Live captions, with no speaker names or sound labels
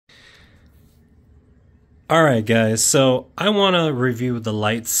Alright guys, so I want to review the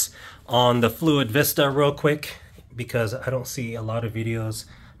lights on the FREERIDE Vista real quick because I don't see a lot of videos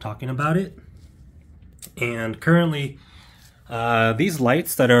talking about it. And currently, these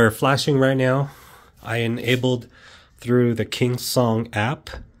lights that are flashing right now, I enabled through the Kingsong app.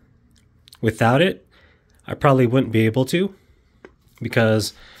 Without it, I probably wouldn't be able to,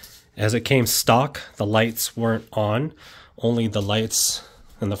 because as it came stock, the lights weren't on. Only the lights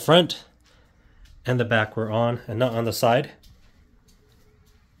in the front and the back were on and not on the side.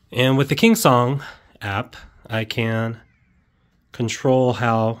 And with the Kingsong app, I can control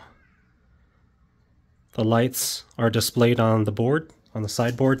how the lights are displayed on the board, on the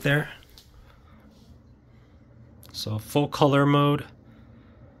sideboard there. So full color mode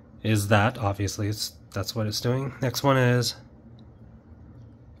is that, obviously that's what it's doing. Next one is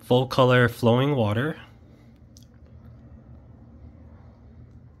full color flowing water.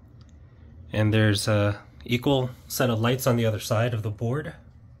 And there's a equal set of lights on the other side of the board.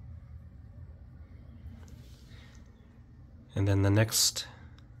 And then the next,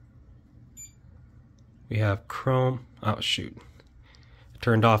 we have chrome. Oh shoot, it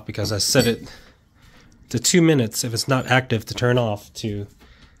turned off because I set it to 2 minutes if it's not active to turn off to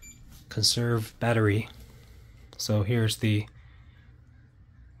conserve battery. So here's the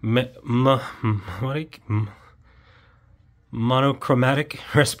monochromatic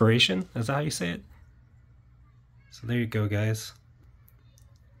respiration. Is that how you say it? So there you go, guys.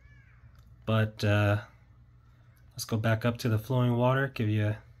 But let's go back up to the flowing water. Give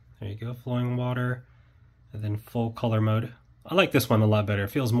you, there you go, flowing water, and then full color mode. I like this one a lot better.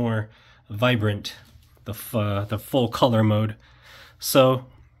 It feels more vibrant, the full color mode. So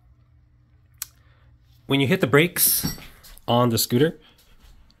when you hit the brakes on the scooter,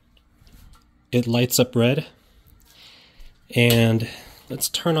 it lights up red. And let's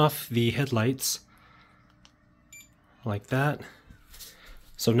turn off the headlights like that.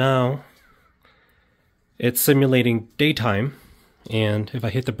 So now it's simulating daytime, and if I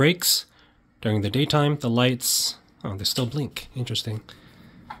hit the brakes during the daytime, the lights, oh, they still blink. Interesting.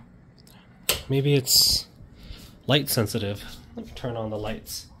 Maybe it's light sensitive. Let me turn on the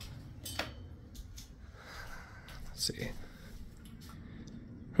lights. Let's see.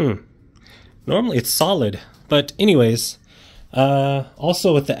 Normally it's solid, but anyways,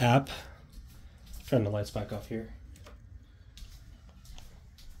 also with the app, turn the lights back off here.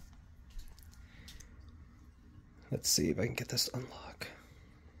 Let's see if I can get this to unlock.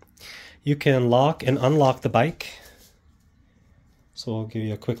 You can lock and unlock the bike. So I'll give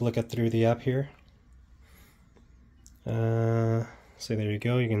you a quick look at through the app here. So there you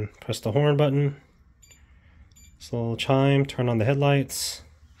go. You can press the horn button. This little chime, turn on the headlights,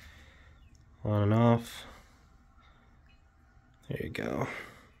 on and off. There you go.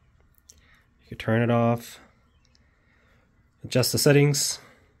 You can turn it off, adjust the settings,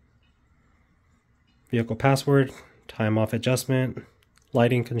 vehicle password, time off adjustment,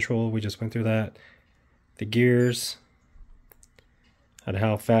 lighting control, we just went through that, the gears, and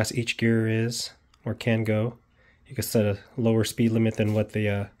how fast each gear is or can go. You can set a lower speed limit than what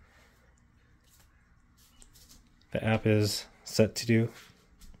the app is set to do.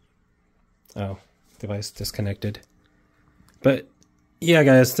 Oh, device disconnected. But yeah,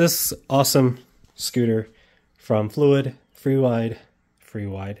 guys, this awesome scooter from FREERIDE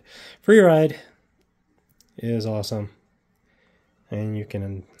is awesome. And you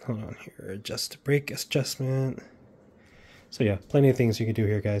can, hold on here, adjust the brake adjustment. So yeah, plenty of things you can do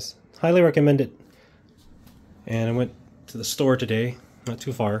here, guys. Highly recommend it. And I went to the store today, not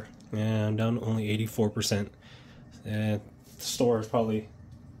too far, and I'm down only 84%. And the store is probably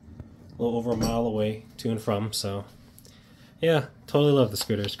a little over a mile away to and from, so yeah, totally love the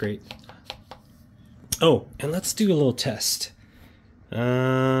scooter. It's great. Oh, and let's do a little test.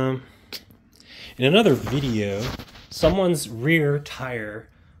 In another video, someone's rear tire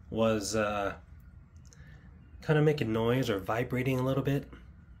was kind of making noise or vibrating a little bit,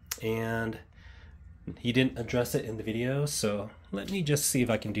 and he didn't address it in the video, so let me just see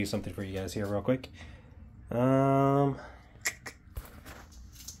if I can do something for you guys here real quick.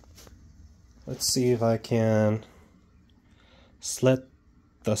 Let's see if I can set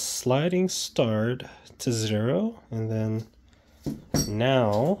the sliding start to 0, and then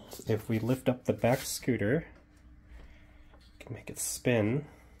now if we lift up the back scooter, we can make it spin.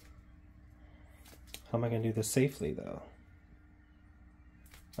 How am I going to do this safely though?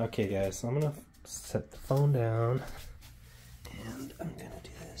 Okay guys, so I'm going to set the phone down and I'm going to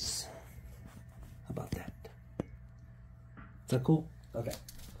do this. How about that? Is that cool? Okay.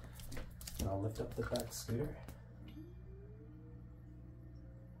 And I'll lift up the back scooter.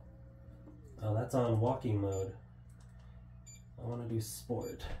 Oh, that's on walking mode. I want to do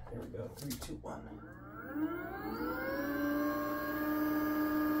sport. There we go. 3, 2, 1.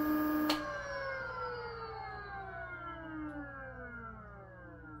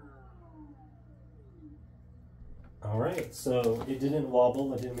 Alright, so it didn't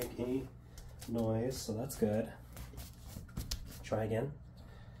wobble, it didn't make any noise, so that's good. Try again.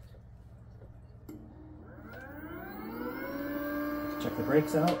 Check the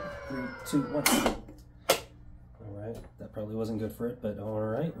brakes out. 3, 2, 1. Alright, that probably wasn't good for it, but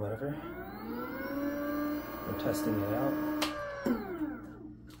alright, whatever. We're testing it out.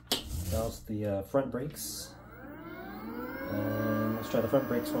 That was the front brakes. And let's try the front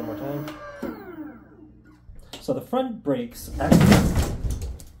brakes one more time. So the front brakes activate.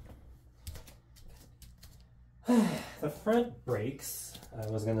 The front brakes, I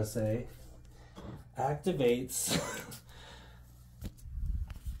was gonna say, activates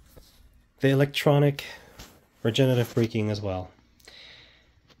the electronic regenerative braking as well.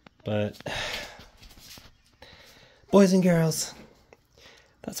 But boys and girls,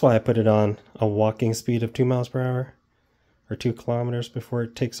 that's why I put it on a walking speed of 2 miles per hour or 2 kilometers before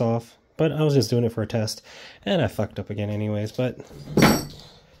it takes off. But I was just doing it for a test, and I fucked up again anyways, but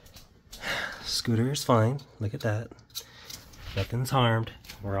scooter is fine. Look at that. Nothing's harmed.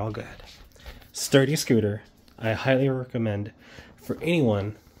 We're all good. Sturdy scooter. I highly recommend for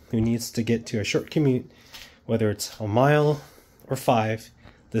anyone who needs to get to a short commute, whether it's a mile or 5.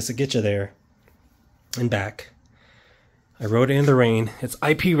 This will get you there and back. I rode it in the rain. It's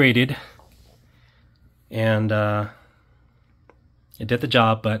IP rated, and it did the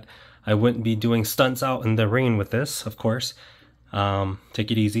job, but I wouldn't be doing stunts out in the rain with this, of course.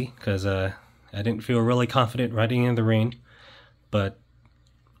 Take it easy, because I didn't feel really confident riding in the rain. But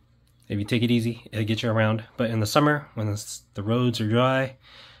if you take it easy, it'll get you around. But in the summer, when the roads are dry,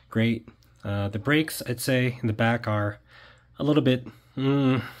 great. The brakes, I'd say, in the back are a little bit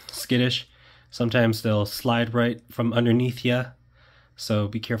skittish. Sometimes they'll slide right from underneath you, so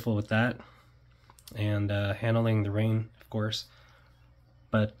be careful with that. And handling the rain, of course.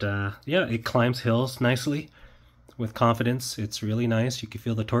 But yeah, it climbs hills nicely with confidence. It's really nice. You can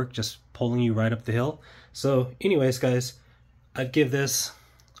feel the torque just pulling you right up the hill. So anyways, guys, I'd give this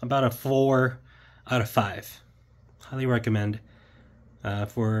about a 4 out of 5. Highly recommend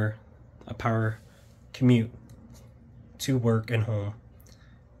for a power commute to work and home.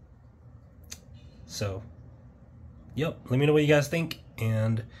 So, yep, let me know what you guys think,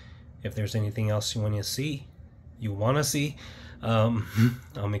 and if there's anything else you want to see, I'll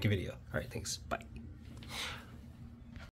make a video. All right, thanks. Bye.